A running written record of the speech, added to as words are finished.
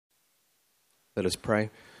Let us pray.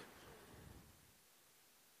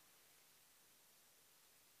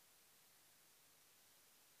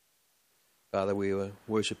 Father, we were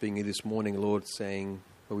worshipping you this morning, Lord, saying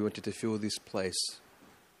that we wanted to fill this place.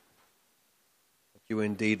 That you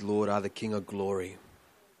indeed, Lord, are the King of glory.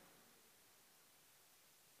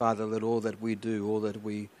 Father, let all that we do, all that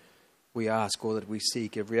we ask, all that we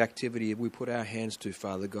seek, every activity we put our hands to,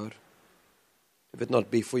 Father God, if it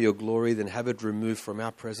not be for your glory, then have it removed from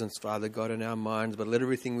our presence, Father God, in our minds. But let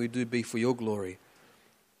everything we do be for your glory.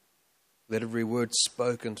 Let every word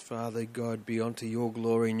spoken, Father God, be unto your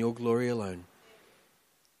glory and your glory alone.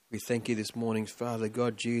 We thank you this morning, Father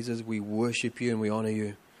God, Jesus. We worship you and we honor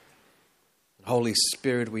you. Holy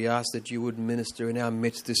Spirit, we ask that you would minister in our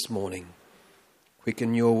midst this morning.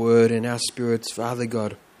 Quicken your word in our spirits, Father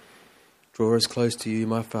God. Draw us close to you,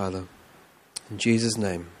 my Father. In Jesus'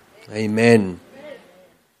 name, amen.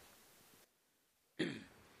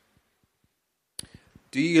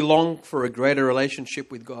 Do you long for a greater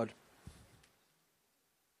relationship with God?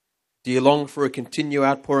 Do you long for a continual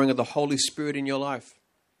outpouring of the Holy Spirit in your life?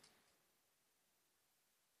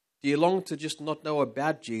 Do you long to just not know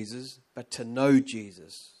about Jesus, but to know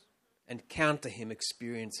Jesus, encounter him,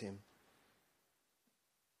 experience him?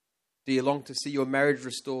 Do you long to see your marriage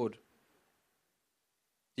restored?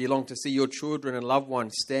 Do you long to see your children and loved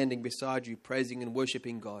ones standing beside you, praising and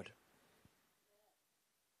worshiping God?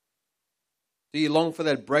 Do you long for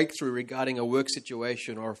that breakthrough regarding a work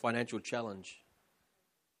situation or a financial challenge?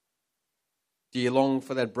 Do you long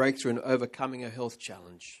for that breakthrough in overcoming a health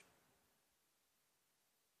challenge?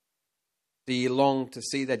 Do you long to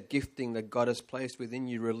see that gifting that God has placed within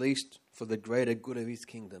you released for the greater good of his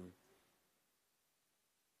kingdom?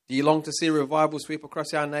 Do you long to see revival sweep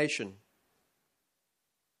across our nation?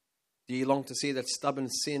 Do you long to see that stubborn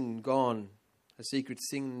sin gone, a secret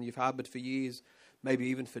sin you've harbored for years, maybe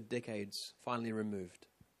even for decades, finally removed?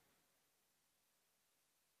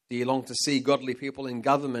 Do you long to see godly people in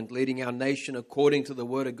government leading our nation according to the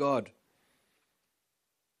Word of God?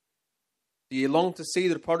 Do you long to see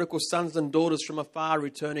the prodigal sons and daughters from afar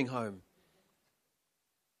returning home?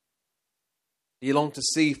 Do you long to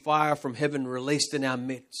see fire from heaven released in our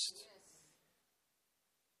midst?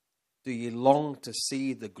 Do you long to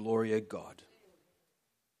see the glory of God?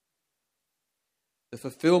 The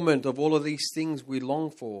fulfillment of all of these things we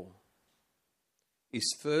long for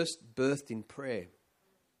is first birthed in prayer.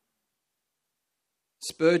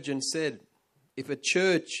 Spurgeon said, if a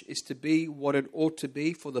church is to be what it ought to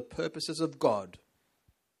be for the purposes of God,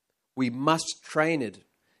 we must train it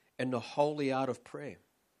in the holy art of prayer.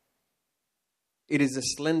 It is a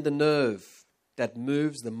slender nerve that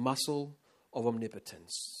moves the muscle of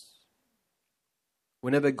omnipotence.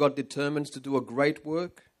 Whenever God determines to do a great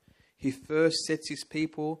work, he first sets his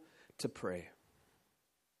people to prayer.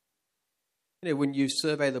 You know, when you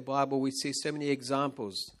survey the Bible, we see so many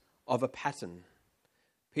examples of a pattern.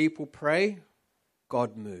 People pray,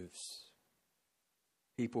 God moves.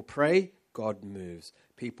 People pray, God moves.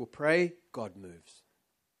 People pray, God moves.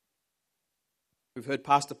 We've heard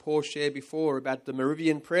Pastor Paul share before about the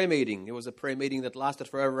Moravian prayer meeting. It was a prayer meeting that lasted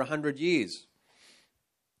for over 100 years.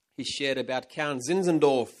 He shared about Count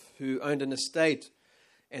Zinzendorf, who owned an estate,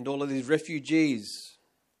 and all of these refugees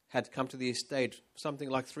had come to the estate, something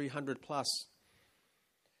like 300 plus.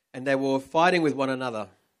 And they were fighting with one another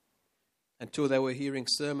until they were hearing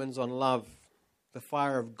sermons on love. The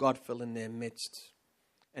fire of God fell in their midst,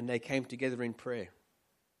 and they came together in prayer.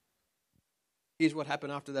 Here's what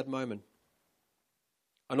happened after that moment.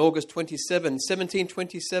 On August 27,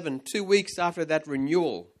 1727, 2 weeks after that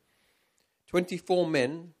renewal, 24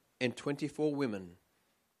 men and 24 women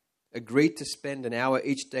agreed to spend an hour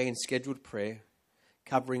each day in scheduled prayer,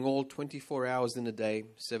 covering all 24 hours in a day,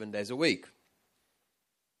 7 days a week.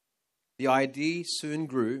 The idea soon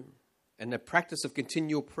grew, and the practice of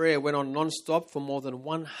continual prayer went on non-stop for more than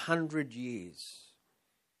 100 years.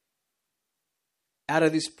 Out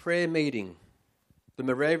of this prayer meeting, the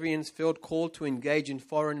Moravians felt called to engage in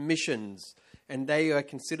foreign missions, and they are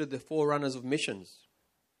considered the forerunners of missions.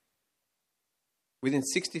 Within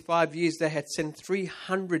 65 years, they had sent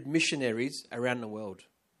 300 missionaries around the world.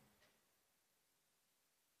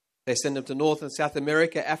 They sent them to North and South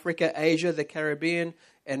America, Africa, Asia, the Caribbean,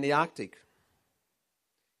 and the Arctic.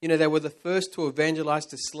 You know, they were the first to evangelize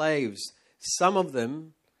to slaves. Some of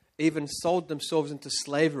them even sold themselves into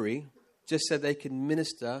slavery just so they could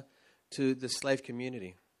minister to the slave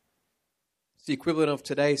community. It's the equivalent of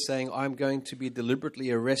today saying, I'm going to be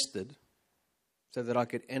deliberately arrested so that I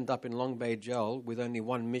could end up in Long Bay Jail with only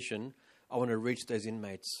one mission. I want to reach those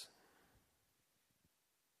inmates.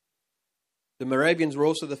 The Moravians were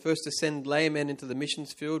also the first to send laymen into the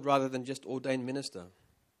missions field rather than just ordained minister.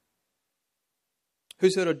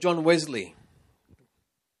 Who's heard of John Wesley?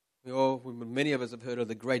 Many of us have heard of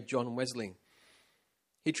the great John Wesley.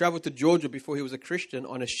 He travelled to Georgia before he was a Christian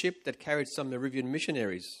on a ship that carried some Moravian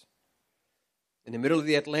missionaries. In the middle of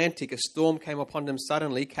the Atlantic, a storm came upon them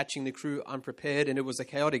suddenly, catching the crew unprepared, and it was a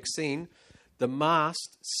chaotic scene. The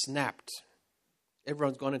mast snapped.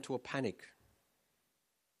 Everyone's gone into a panic,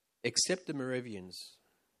 except the Moravians,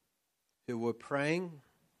 who were praying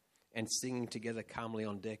and singing together calmly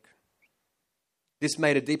on deck. This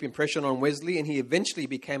made a deep impression on Wesley, and he eventually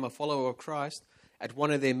became a follower of Christ at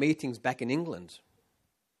one of their meetings back in England.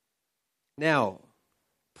 Now,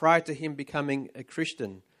 prior to him becoming a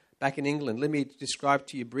Christian back in England, let me describe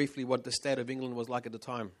to you briefly what the state of England was like at the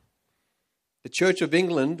time. The Church of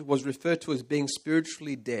England was referred to as being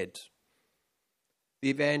spiritually dead. The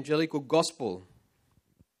evangelical gospel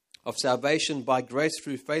of salvation by grace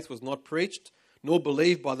through faith was not preached nor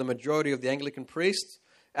believed by the majority of the Anglican priests,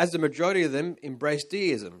 as the majority of them embraced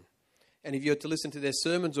deism. And if you were to listen to their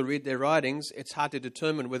sermons or read their writings, it's hard to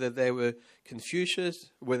determine whether they were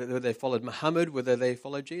Confucius, whether they followed Muhammad, whether they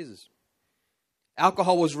followed Jesus.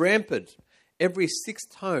 Alcohol was rampant. Every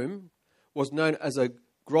sixth home was known as a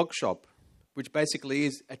grog shop, which basically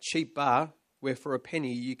is a cheap bar where for a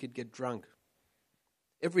penny you could get drunk.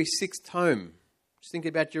 Every sixth home. Just think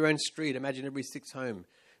about your own street. Imagine every sixth home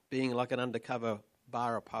being like an undercover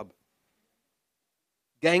bar or pub.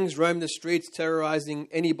 Gangs roamed the streets, terrorizing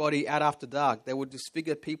anybody out after dark. They would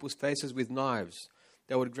disfigure people's faces with knives.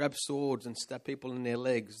 They would grab swords and stab people in their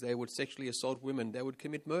legs. They would sexually assault women. They would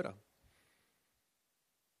commit murder.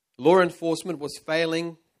 Law enforcement was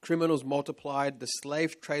failing. Criminals multiplied. The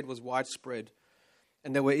slave trade was widespread.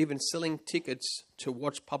 And they were even selling tickets to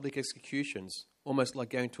watch public executions, almost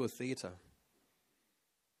like going to a theatre.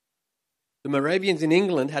 The Moravians in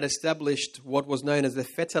England had established what was known as the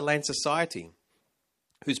Fetter Lane Society,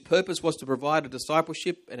 whose purpose was to provide a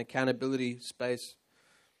discipleship and accountability space.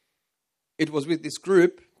 It was with this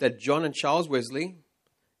group that John and Charles Wesley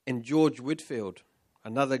and George Whitefield,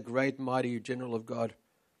 another great mighty general of God,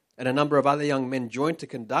 and a number of other young men joined to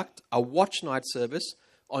conduct a watch night service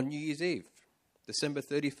on New Year's Eve, December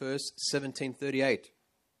 31st, 1738.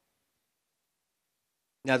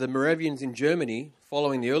 Now, the Moravians in Germany,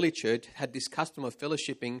 following the early church, had this custom of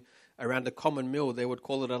fellowshipping around a common meal. They would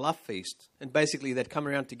call it a love feast. And basically, they'd come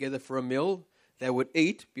around together for a meal. They would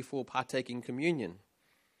eat before partaking communion.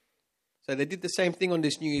 So they did the same thing on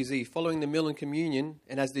this New Year's Eve, following the meal and communion.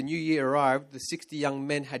 And as the new year arrived, the 60 young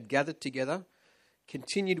men had gathered together,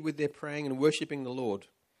 continued with their praying and worshipping the Lord.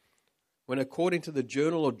 When, according to the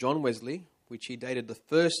journal of John Wesley, which he dated the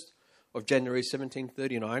 1st of January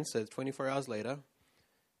 1739, so 24 hours later,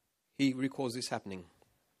 he recalls this happening.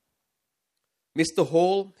 Mr.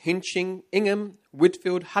 Hall, Hinching, Ingham,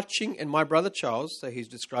 Whitfield, Hutching, and my brother Charles, so he's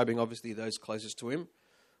describing obviously those closest to him,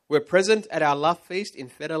 were present at our love feast in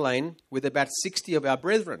Fetter Lane with about 60 of our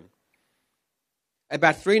brethren.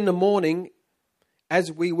 About 3 a.m,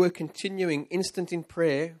 as we were continuing instant in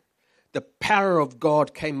prayer, the power of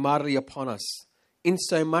God came mightily upon us,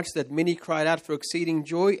 insomuch that many cried out for exceeding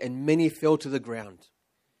joy, and many fell to the ground.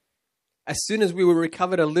 As soon as we were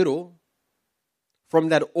recovered a little from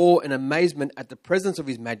that awe and amazement at the presence of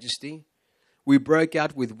His Majesty, we broke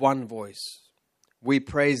out with one voice. We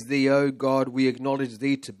praise Thee, O God, we acknowledge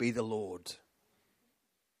Thee to be the Lord.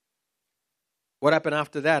 What happened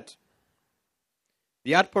after that?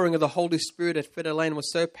 The outpouring of the Holy Spirit at Fetter Lane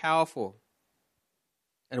was so powerful,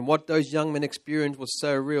 and what those young men experienced was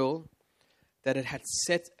so real, that it had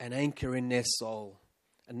set an anchor in their soul,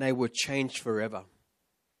 and they were changed forever.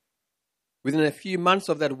 Within a few months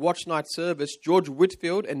of that watch night service, George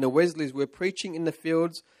Whitefield and the Wesleys were preaching in the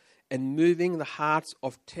fields and moving the hearts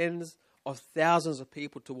of tens of thousands of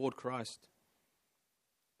people toward Christ.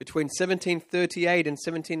 Between 1738 and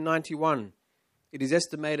 1791, it is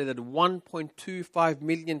estimated that 1.25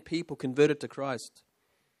 million people converted to Christ.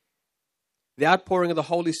 The outpouring of the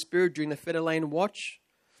Holy Spirit during the Fetter Lane watch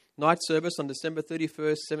night service on December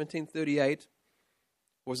 31st, 1738,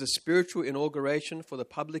 was a spiritual inauguration for the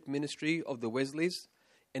public ministry of the Wesleys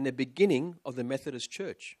and the beginning of the Methodist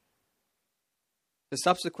Church. The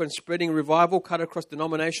subsequent spreading revival cut across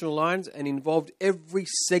denominational lines and involved every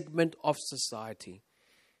segment of society.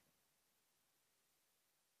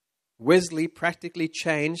 Wesley practically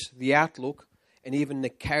changed the outlook and even the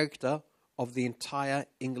character of the entire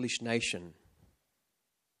English nation.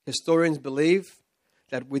 Historians believe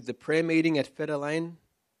that with the prayer meeting at Fetter Lane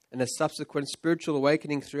and a subsequent spiritual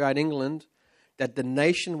awakening throughout England, that the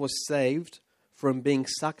nation was saved from being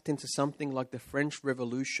sucked into something like the French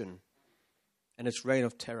Revolution, and its reign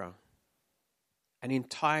of terror. An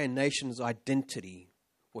entire nation's identity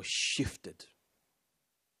was shifted.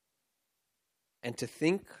 And to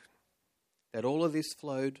think that all of this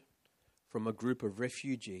flowed from a group of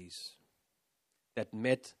refugees that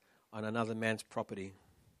met on another man's property,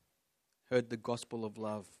 heard the gospel of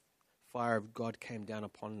love, fire of God came down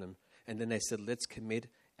upon them, and then they said, let's commit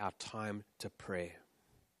our time to prayer.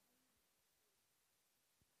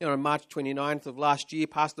 You know, on March 29th of last year,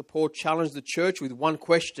 Pastor Paul challenged the church with one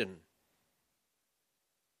question.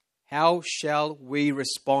 How shall we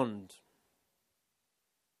respond?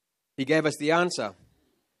 He gave us the answer.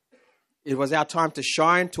 It was our time to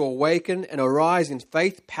shine, to awaken, and arise in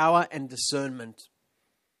faith, power, and discernment.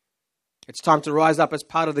 It's time to rise up as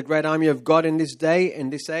part of the great army of God in this day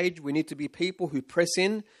and this age. We need to be people who press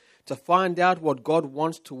in to find out what God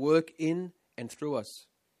wants to work in and through us.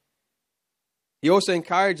 He also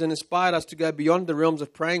encouraged and inspired us to go beyond the realms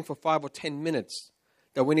of praying for 5 or 10 minutes,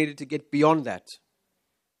 that we needed to get beyond that.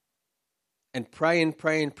 And pray and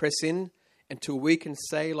press in until we can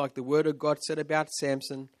say, like the word of God said about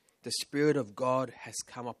Samson, the Spirit of God has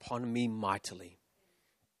come upon me mightily.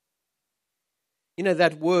 You know,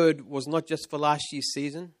 that word was not just for last year's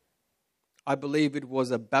season. I believe it was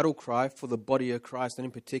a battle cry for the body of Christ, and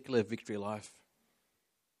in particular, Victory Life.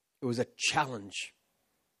 It was a challenge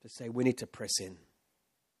to say we need to press in.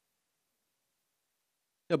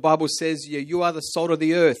 The Bible says, you are the salt of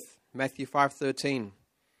the earth, Matthew 5:13.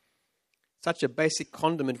 Such a basic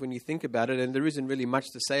condiment when you think about it, and there isn't really much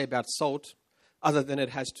to say about salt other than it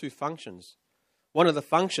has 2 functions. One of the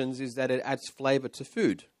functions is that it adds flavor to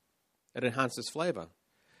food. It enhances flavor.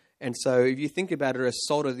 And so if you think about it as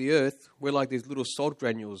salt of the earth, we're like these little salt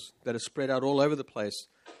granules that are spread out all over the place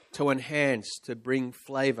to enhance, to bring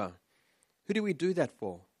flavor. Who do we do that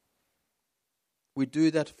for? We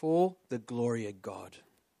do that for the glory of God.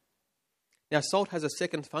 Now, salt has a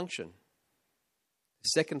second function. The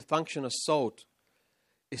second function of salt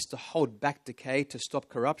is to hold back decay, to stop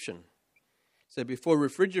corruption. So before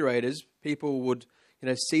refrigerators, people would,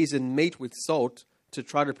 season meat with salt to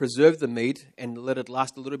try to preserve the meat and let it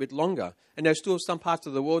last a little bit longer. And there's still some parts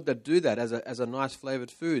of the world that do that as a nice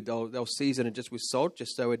flavored food. They'll season it just with salt,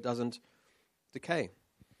 just so it doesn't decay.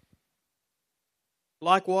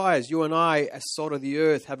 Likewise, you and I, as salt of the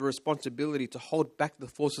earth, have a responsibility to hold back the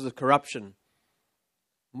forces of corruption,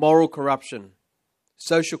 moral corruption,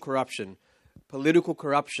 social corruption, political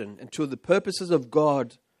corruption, until the purposes of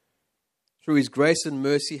God, through His grace and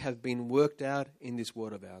mercy, have been worked out in this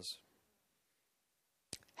world of ours.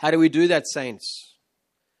 How do we do that, saints?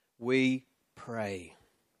 We pray.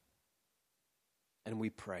 And we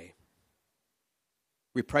pray.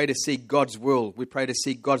 We pray to seek God's will. We pray to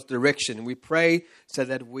seek God's direction. We pray so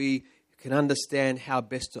that we can understand how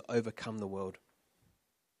best to overcome the world.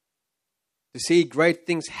 To see great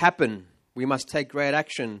things happen, we must take great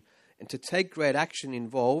action. And to take great action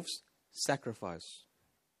involves sacrifice.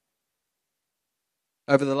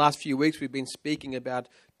 Over the last few weeks, we've been speaking about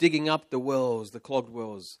digging up the wells, the clogged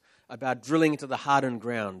wells, about drilling into the hardened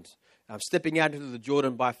ground, stepping out into the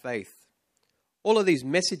Jordan by faith. All of these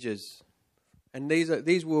messages, and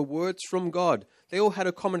these were words from God. They all had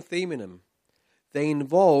a common theme in them. They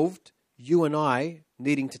involved you and I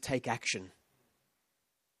needing to take action.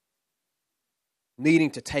 Needing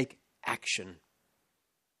to take action.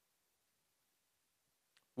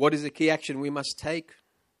 What is the key action we must take?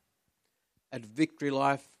 At Victory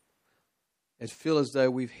Life, it feels as though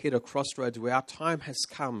we've hit a crossroads where our time has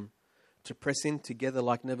come to press in together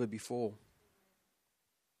like never before.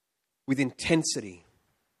 With intensity,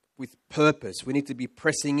 with purpose. We need to be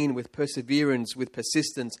pressing in with perseverance, with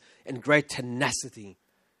persistence, and great tenacity.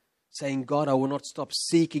 Saying, God, I will not stop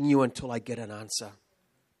seeking you until I get an answer.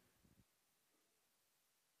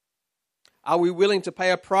 Are we willing to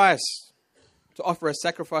pay a price, to offer a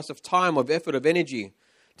sacrifice of time, of effort, of energy,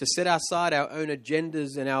 to set aside our own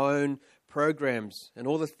agendas and our own programs and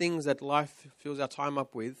all the things that life fills our time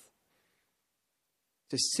up with,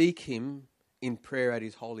 to seek Him in prayer at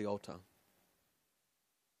His holy altar?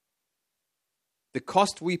 The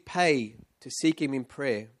cost we pay to seek Him in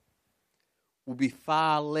prayer will be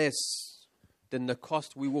far less than the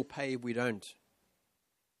cost we will pay if we don't.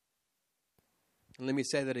 And let me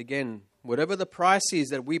say that again. Whatever the price is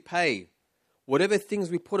that we pay, whatever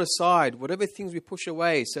things we put aside, whatever things we push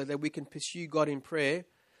away so that we can pursue God in prayer,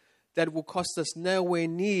 that will cost us nowhere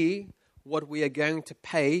near what we are going to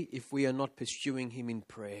pay if we are not pursuing Him in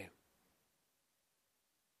prayer.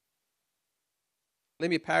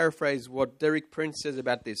 Let me paraphrase what Derek Prince says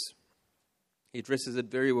about this. He addresses it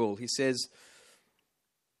very well. He says,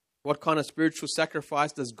 what kind of spiritual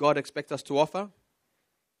sacrifice does God expect us to offer?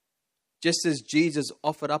 Just as Jesus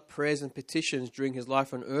offered up prayers and petitions during his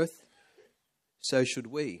life on earth, so should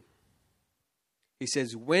we. He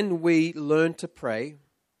says, when we learn to pray,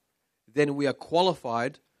 then we are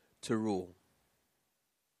qualified to rule.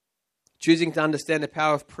 Choosing to understand the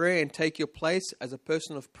power of prayer and take your place as a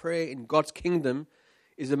person of prayer in God's kingdom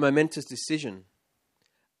is a momentous decision.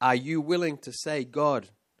 Are you willing to say, God,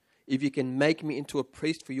 if you can make me into a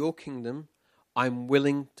priest for your kingdom, I'm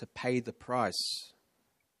willing to pay the price?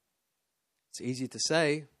 It's easy to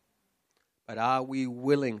say, but are we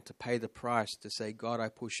willing to pay the price to say, God, I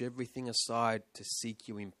push everything aside to seek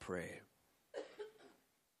you in prayer?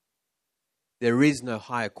 There is no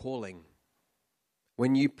higher calling.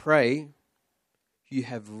 When you pray, you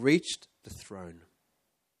have reached the throne.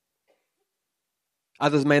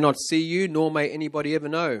 Others may not see you, nor may anybody ever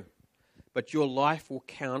know, but your life will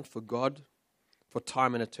count for God for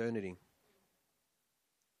time and eternity.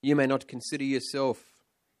 You may not consider yourself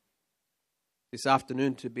this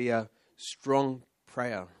afternoon to be a strong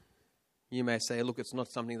prayer. You may say, look, it's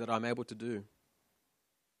not something that I'm able to do.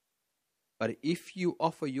 But if you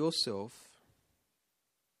offer yourself,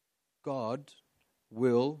 God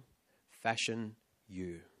will fashion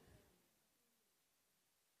you.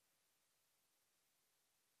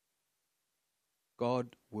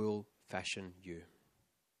 God will fashion you.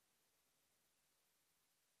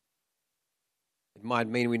 It might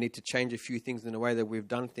mean we need to change a few things in the way that we've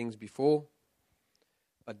done things before,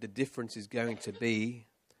 but the difference is going to be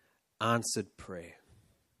answered prayer.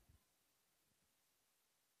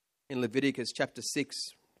 In Leviticus chapter 6,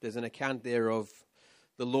 there's an account there of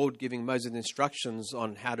the Lord giving Moses instructions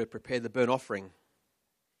on how to prepare the burnt offering.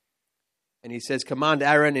 And he says, command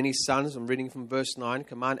Aaron and his sons, I'm reading from verse 9,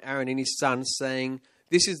 command Aaron and his sons, saying,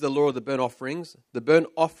 this is the law of the burnt offerings. The burnt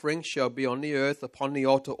offering shall be on the earth upon the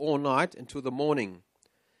altar all night until the morning,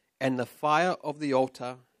 and the fire of the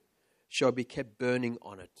altar shall be kept burning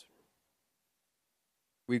on it.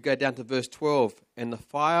 We go down to verse 12, and the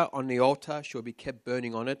fire on the altar shall be kept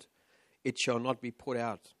burning on it. It shall not be put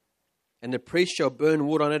out. And the priest shall burn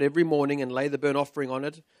wood on it every morning and lay the burnt offering on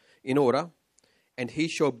it in order, and he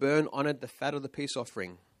shall burn on it the fat of the peace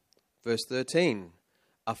offering. Verse 13,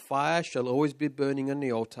 a fire shall always be burning on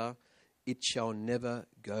the altar. It shall never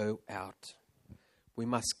go out. We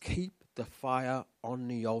must keep the fire on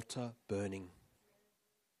the altar burning.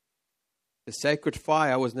 The sacred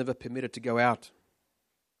fire was never permitted to go out.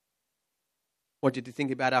 I want you to think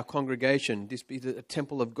about our congregation. This be the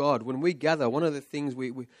temple of God. When we gather, one of the things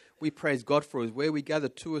we praise God for is where we gather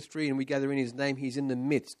 2 or 3 and we gather in his name, he's in the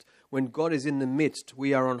midst. When God is in the midst,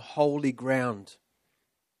 we are on holy ground.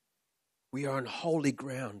 We are on holy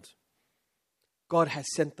ground. God has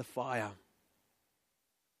sent the fire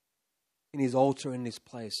in his altar in this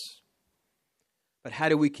place. But how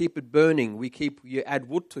do we keep it burning? You add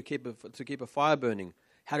wood to keep a fire burning.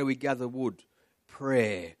 How do we gather wood?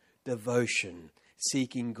 Prayer, devotion,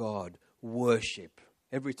 seeking God, worship.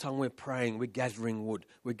 Every time we're praying, we're gathering wood.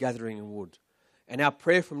 We're gathering wood. And our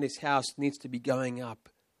prayer from this house needs to be going up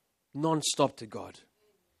non-stop to God.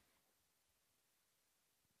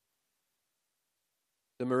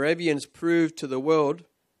 The Moravians proved to the world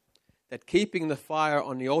that keeping the fire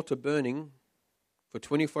on the altar burning for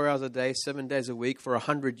 24 hours a day, 7 days a week, for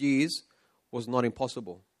 100 years was not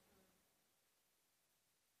impossible.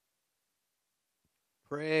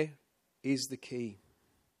 Prayer is the key.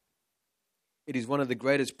 It is one of the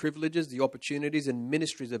greatest privileges, the opportunities and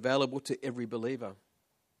ministries available to every believer.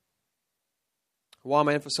 Why am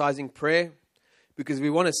I emphasizing prayer? Because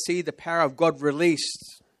we want to see the power of God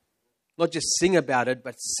released. Not just sing about it,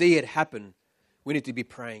 but see it happen. We need to be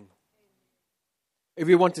praying. If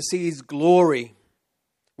we want to see his glory,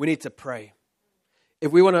 we need to pray.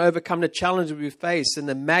 If we want to overcome the challenges we face and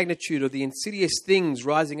the magnitude of the insidious things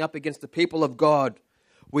rising up against the people of God,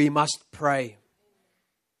 we must pray.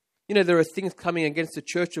 You know, there are things coming against the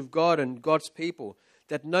church of God and God's people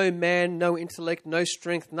that no man, no intellect, no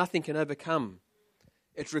strength, nothing can overcome.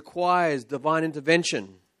 It requires divine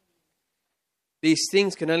intervention. These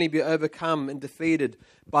things can only be overcome and defeated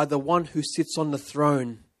by the one who sits on the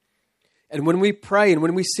throne. And when we pray and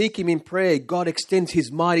when we seek him in prayer, God extends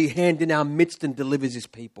his mighty hand in our midst and delivers his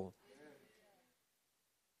people.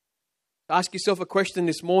 Ask yourself a question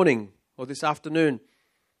this morning or this afternoon.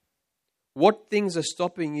 What things are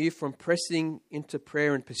stopping you from pressing into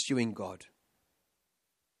prayer and pursuing God?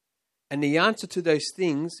 And the answer to those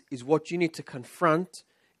things is what you need to confront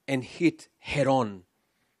and hit head on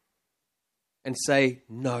and say,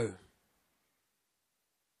 no.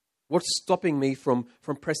 What's stopping me from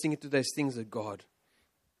pressing into those things of God?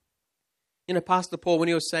 You know, Pastor Paul, when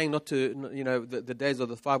he was saying not to, the days of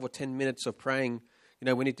the 5 or 10 minutes of praying,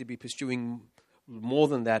 We need to be pursuing more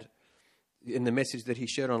than that. In the message that he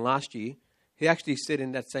shared on last year, he actually said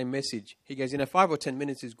in that same message, he goes, 5 or 10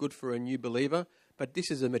 minutes is good for a new believer, but this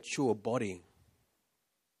is a mature body.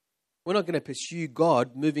 We're not going to pursue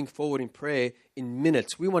God moving forward in prayer in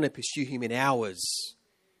minutes. We want to pursue him in hours.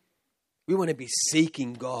 We want to be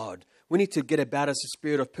seeking God. We need to get about us a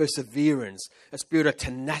spirit of perseverance, a spirit of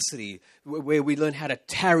tenacity, where we learn how to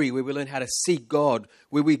tarry, where we learn how to seek God,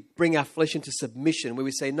 where we bring our flesh into submission, where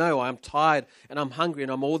we say, no, I'm tired and I'm hungry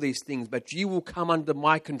and I'm all these things, but you will come under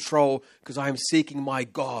my control because I am seeking my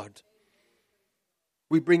God.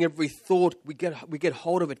 We bring every thought, we get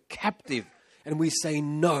hold of it captive, and we say,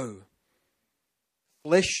 no.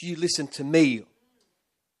 Flesh, you listen to me.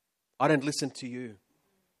 I don't listen to you.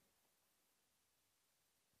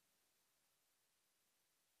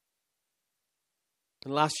 In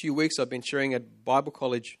the last few weeks, I've been sharing at Bible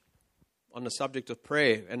college on the subject of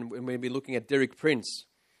prayer, and we'll be looking at Derek Prince,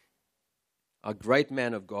 a great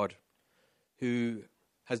man of God who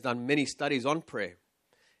has done many studies on prayer.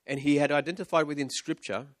 And he had identified within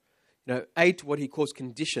Scripture, 8 what he calls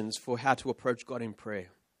conditions for how to approach God in prayer.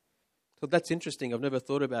 So that's interesting. I've never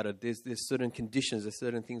thought about it. There's certain conditions, there's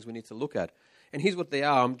certain things we need to look at. And here's what they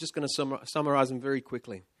are. I'm just going to summarize them very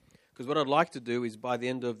quickly. Because what I'd like to do is by the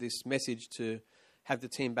end of this message to have the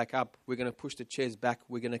team back up. We're going to push the chairs back.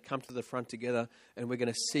 We're going to come to the front together and we're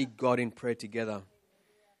going to seek God in prayer together.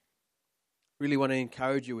 Really want to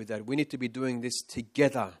encourage you with that. We need to be doing this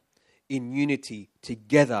together, in unity,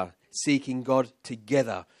 together, seeking God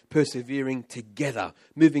together, persevering together,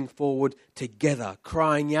 moving forward together,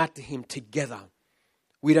 crying out to him together.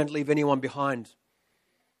 We don't leave anyone behind.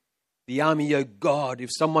 The army, oh God,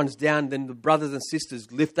 if someone's down, then the brothers and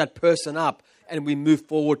sisters lift that person up and we move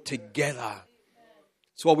forward together.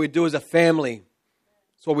 It's what we do as a family.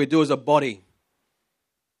 It's what we do as a body.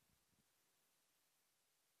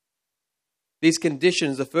 These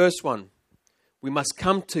conditions, the first one, we must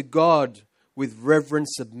come to God with reverent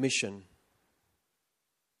submission.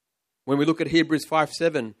 When we look at Hebrews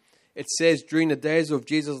 5:7, it says, during the days of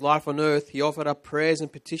Jesus' life on earth, he offered up prayers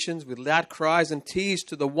and petitions with loud cries and tears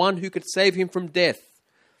to the one who could save him from death.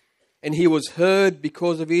 And he was heard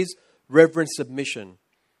because of his reverent submission.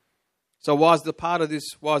 So whilst this part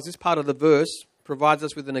of the verse provides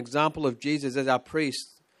us with an example of Jesus as our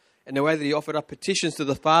priest and the way that he offered up petitions to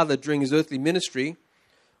the Father during his earthly ministry,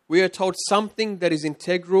 we are told something that is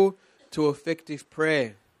integral to effective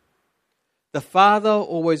prayer. The Father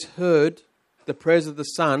always heard the prayers of the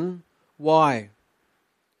Son. Why?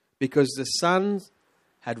 Because the Son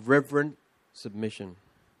had reverent submission.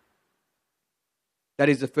 That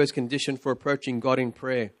is the first condition for approaching God in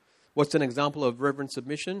prayer. What's an example of reverent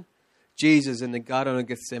submission? Jesus in the Garden of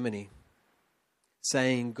Gethsemane,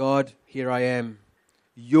 saying, God, here I am.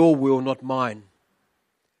 Your will, not mine.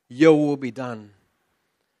 Your will be done.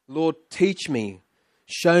 Lord, teach me,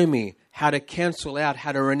 show me how to cancel out,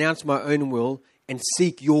 how to renounce my own will and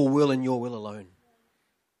seek your will and your will alone.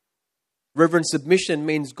 Reverent submission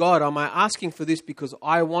means, God, am I asking for this because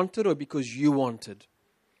I wanted or because you wanted?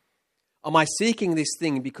 Am I seeking this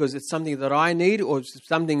thing because it's something that I need or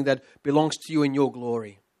something that belongs to you in your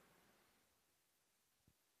glory?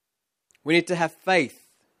 We need to have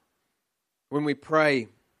faith when we pray.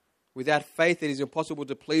 Without faith, it is impossible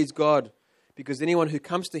to please God, because anyone who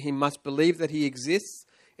comes to him must believe that he exists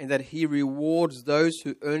and that he rewards those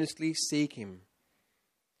who earnestly seek him.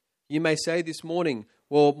 You may say this morning,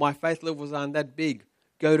 well, my faith levels aren't that big.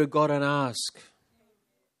 Go to God and ask.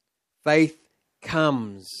 Faith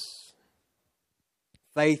comes.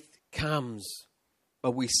 Faith comes.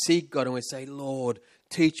 But we seek God and we say, Lord,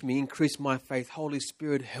 teach me, increase my faith. Holy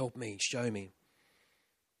Spirit, help me, show me.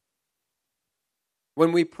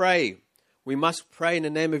 When we pray, we must pray in the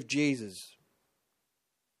name of Jesus.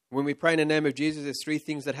 When we pray in the name of Jesus, there's 3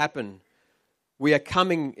 things that happen. We are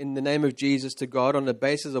coming in the name of Jesus to God on the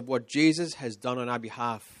basis of what Jesus has done on our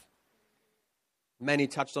behalf. Manny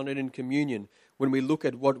touched on it in communion. When we look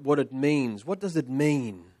at what it means, what does it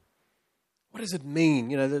mean? What does it mean?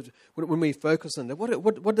 When we focus on that,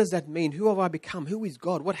 what does that mean? Who have I become? Who is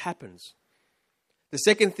God? What happens? The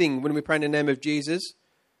second thing, when we pray in the name of Jesus,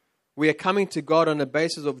 we are coming to God on the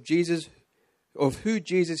basis of Jesus, of who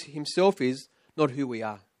Jesus himself is, not who we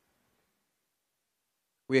are.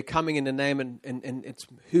 We are coming in the name and it's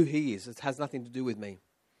who he is. It has nothing to do with me.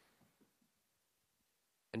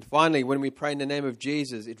 And finally, when we pray in the name of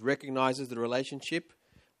Jesus, it recognizes the relationship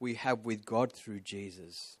we have with God through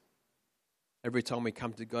Jesus. Every time we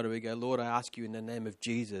come to God and we go, Lord, I ask you in the name of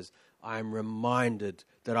Jesus, I am reminded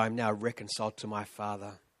that I am now reconciled to my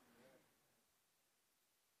Father.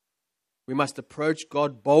 We must approach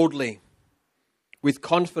God boldly. with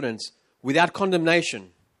confidence, without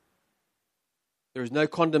condemnation. There is no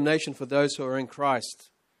condemnation for those who are in Christ.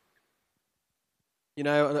 You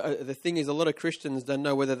know, the thing is, a lot of Christians don't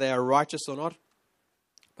know whether they are righteous or not.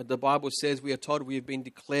 But the Bible says we are told we have been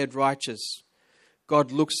declared righteous.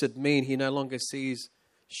 God looks at me and he no longer sees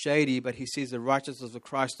Shadey, but he sees the righteousness of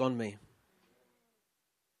Christ on me.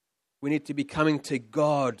 We need to be coming to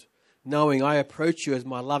God, knowing I approach you as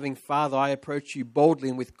my loving Father. I approach you boldly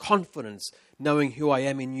and with confidence, knowing who I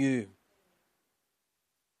am in you.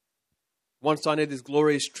 Once I know this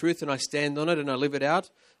glorious truth and I stand on it and I live it out,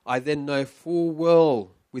 I then know full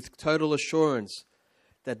well, with total assurance,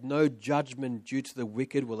 that no judgment due to the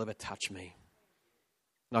wicked will ever touch me.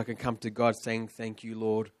 And I can come to God saying, thank you,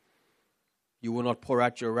 Lord. You will not pour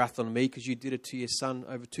out your wrath on me because you did it to your Son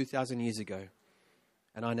over 2,000 years ago.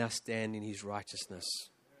 And I now stand in his righteousness.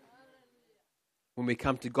 When we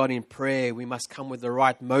come to God in prayer, we must come with the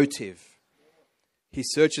right motive. He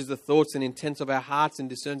searches the thoughts and intents of our hearts and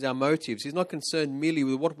discerns our motives. He's not concerned merely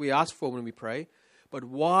with what we ask for when we pray, but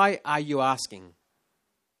why are you asking?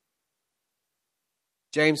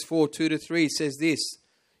 James 4:2-3 says this,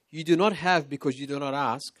 you do not have because you do not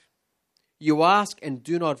ask. You ask and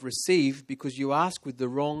do not receive because you ask with the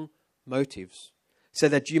wrong motives, so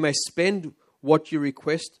that you may spend what you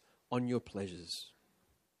request on your pleasures.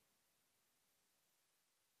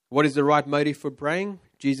 What is the right motive for praying?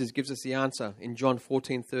 Jesus gives us the answer in John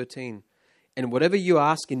 14:13. And whatever you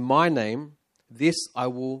ask in my name, this I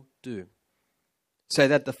will do, so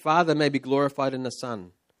that the Father may be glorified in the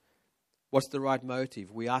Son. What's the right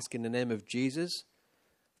motive? We ask in the name of Jesus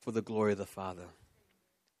for the glory of the Father.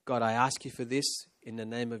 God, I ask you for this in the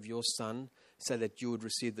name of your Son, so that you would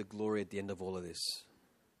receive the glory at the end of all of this.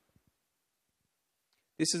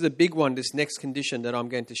 This is a big one, this next condition that I'm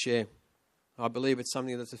going to share. I believe it's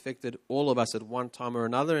something that's affected all of us at one time or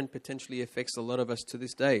another and potentially affects a lot of us to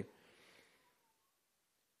this day.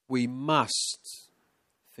 We must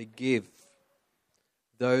forgive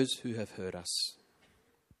those who have hurt us.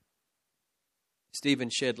 Stephen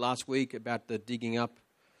shared last week about the digging up,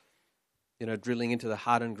 drilling into the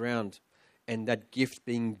hardened ground and that gift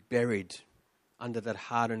being buried under that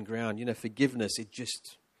hardened ground. Forgiveness,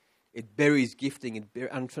 it buries gifting.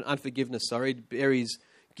 Unforgiveness, it buries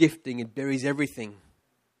gifting. It buries everything.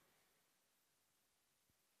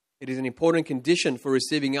 It is an important condition for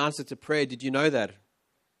receiving answer to prayer. Did you know that?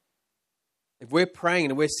 If we're praying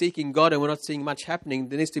and we're seeking God and we're not seeing much happening,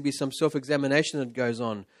 there needs to be some self-examination that goes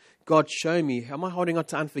on. God, show me, am I holding on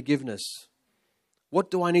to unforgiveness?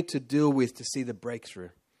 What do I need to deal with to see the breakthrough?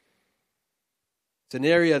 It's an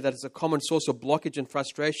area that is a common source of blockage and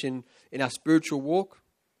frustration in our spiritual walk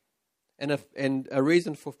and a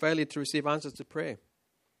reason for failure to receive answers to prayer.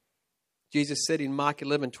 Jesus said in Mark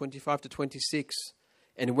 11:25-26,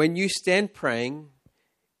 and when you stand praying,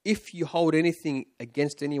 if you hold anything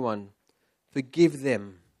against anyone, forgive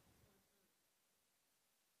them,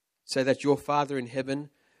 so that your Father in heaven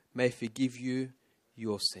may forgive you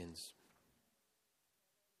your sins.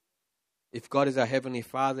 If God is our Heavenly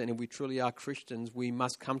Father and if we truly are Christians, we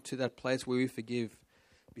must come to that place where we forgive.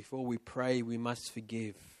 Before we pray, we must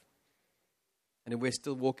forgive. And if we're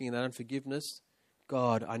still walking in that unforgiveness,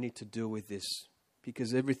 God, I need to deal with this,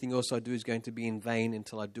 because everything else I do is going to be in vain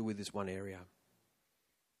until I deal with this one area.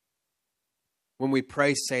 When we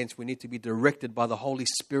pray, saints, we need to be directed by the Holy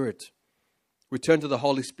Spirit. We turn to the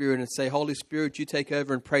Holy Spirit and say, Holy Spirit, you take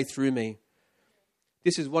over and pray through me.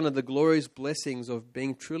 This is one of the glorious blessings of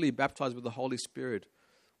being truly baptized with the Holy Spirit.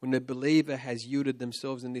 When the believer has yielded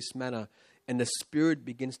themselves in this manner and the Spirit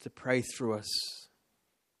begins to pray through us.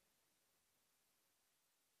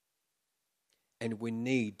 And we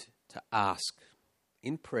need to ask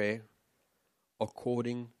in prayer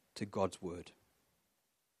according to God's word.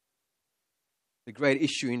 The great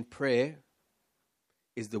issue in prayer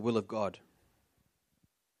is the will of God.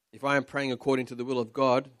 If I am praying according to the will of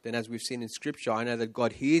God, then as we've seen in Scripture, I know that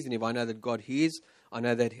God hears. And if I know that God hears, I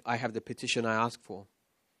know that I have the petition I ask for.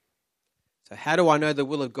 So how do I know the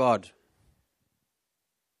will of God?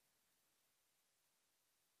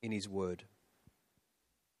 In His Word.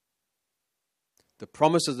 The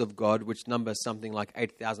promises of God, which number something like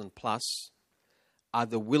 8,000 plus, are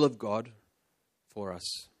the will of God for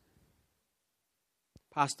us.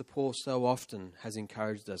 Pastor Paul so often has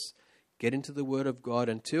encouraged us, get into the Word of God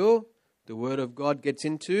until the Word of God gets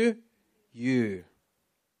into you.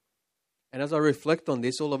 And as I reflect on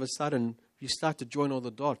this, all of a sudden, you start to join all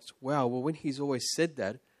the dots. Wow, well, when He's always said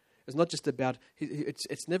that, it's not just about,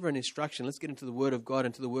 it's never an instruction. Let's get into the Word of God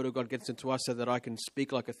until the Word of God gets into us so that I can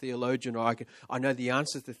speak like a theologian or I know the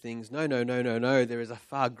answers to things. No. There is a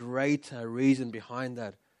far greater reason behind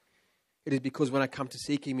that. It is because when I come to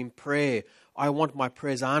seek Him in prayer, I want my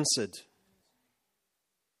prayers answered.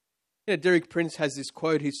 Derek Prince has this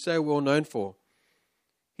quote he's so well known for.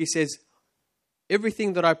 He says,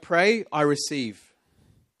 everything that I pray, I receive.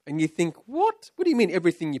 And you think, what? What do you mean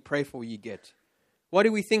everything you pray for, you get? Why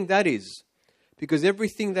do we think that is? Because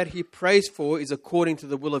everything that he prays for is according to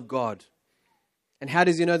the will of God. And how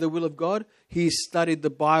does he know the will of God? He's studied the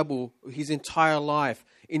Bible his entire life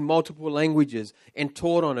in multiple languages and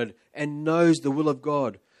taught on it and knows the will of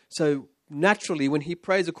God. So naturally, when he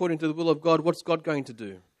prays according to the will of God, what's God going to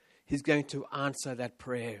do? He's going to answer that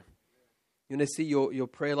prayer. You want to see your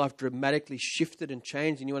prayer life dramatically shifted and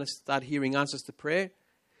changed, and you want to start hearing answers to prayer?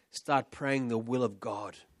 Start praying the will of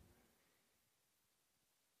God.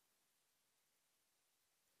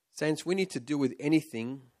 Saints, we need to deal with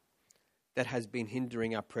anything that has been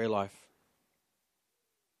hindering our prayer life.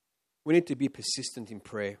 We need to be persistent in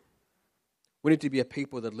prayer. We need to be a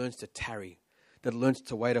people that learns to tarry, that learns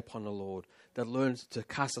to wait upon the Lord, that learns to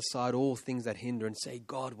cast aside all things that hinder and say,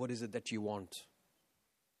 God, what is it that you want?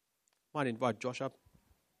 Might invite Josh up.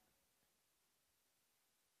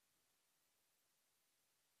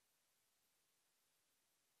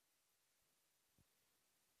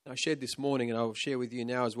 I shared this morning, and I'll share with you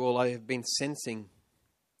now as well, I have been sensing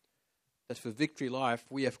that for Victory Life,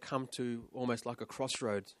 we have come to almost like a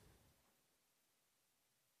crossroads.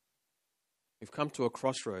 We've come to a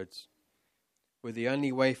crossroads where the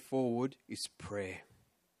only way forward is prayer.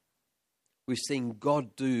 We've seen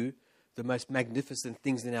God do the most magnificent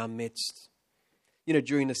things in our midst. You know,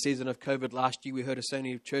 during the season of COVID last year, we heard of so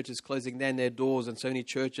many churches closing down their doors and so many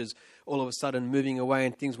churches all of a sudden moving away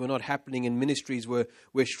and things were not happening and ministries were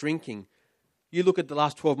shrinking. You look at the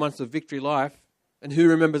last 12 months of Victory Life, and who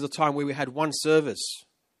remembers a time where we had one service?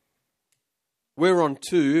 We're on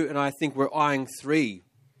 2, and I think we're eyeing 3.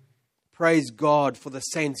 Praise God for the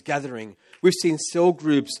saints gathering. We've seen cell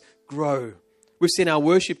groups grow. We've seen our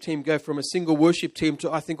worship team go from a single worship team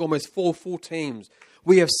to, I think, almost 4 full teams.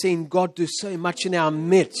 We have seen God do so much in our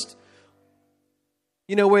midst.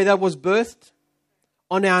 You know where that was birthed?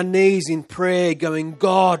 On our knees in prayer, going,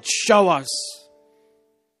 God, show us.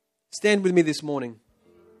 Stand with me this morning.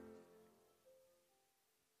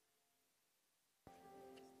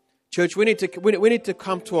 Church, we need to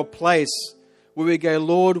come to a place where we go,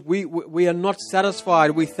 Lord, we are not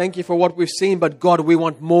satisfied. We thank you for what we've seen, but God, we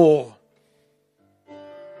want more.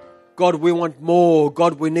 God, we want more.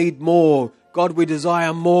 God, we need more. God, we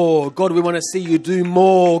desire more. God, we want to see you do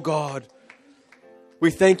more, God. We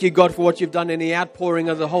thank you, God, for what you've done in the outpouring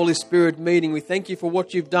of the Holy Spirit meeting. We thank you for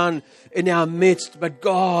what you've done in our midst. But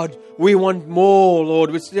God, we want more,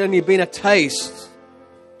 Lord. It's only been a taste.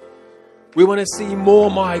 We want to see more,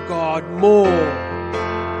 my God, more.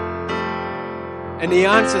 And the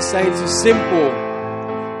answer, saints, is simple.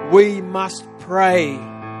 We must pray.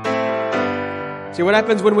 See, what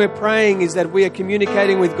happens when we're praying is that we are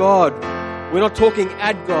communicating with God. We're not talking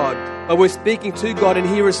at God, but we're speaking to God and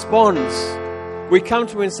He responds. We come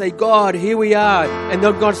to Him and say, God, here we are. And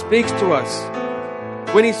then God speaks to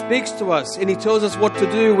us. When He speaks to us and He tells us what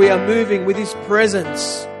to do, we are moving with His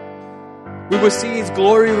presence. We will see His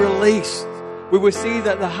glory released. We will see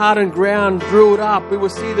that the hardened ground drilled up. We will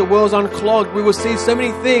see the wells unclogged. We will see so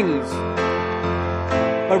many things.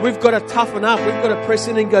 But we've got to toughen up. We've got to press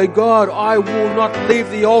in and go, God, I will not leave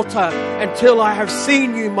the altar until I have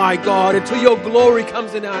seen you, my God, until your glory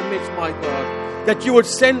comes in our midst, my God. That you would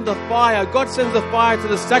send the fire. God sends the fire to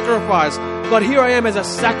the sacrifice. God, here I am as a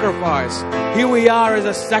sacrifice. Here we are as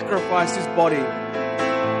a sacrifice, His body.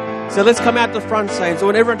 So let's come out the front, saints. I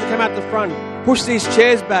want everyone to come out the front. Push these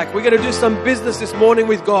chairs back. We're going to do some business this morning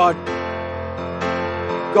with God.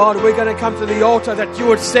 God, we're going to come to the altar that you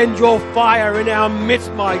would send your fire in our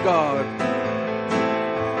midst, my God.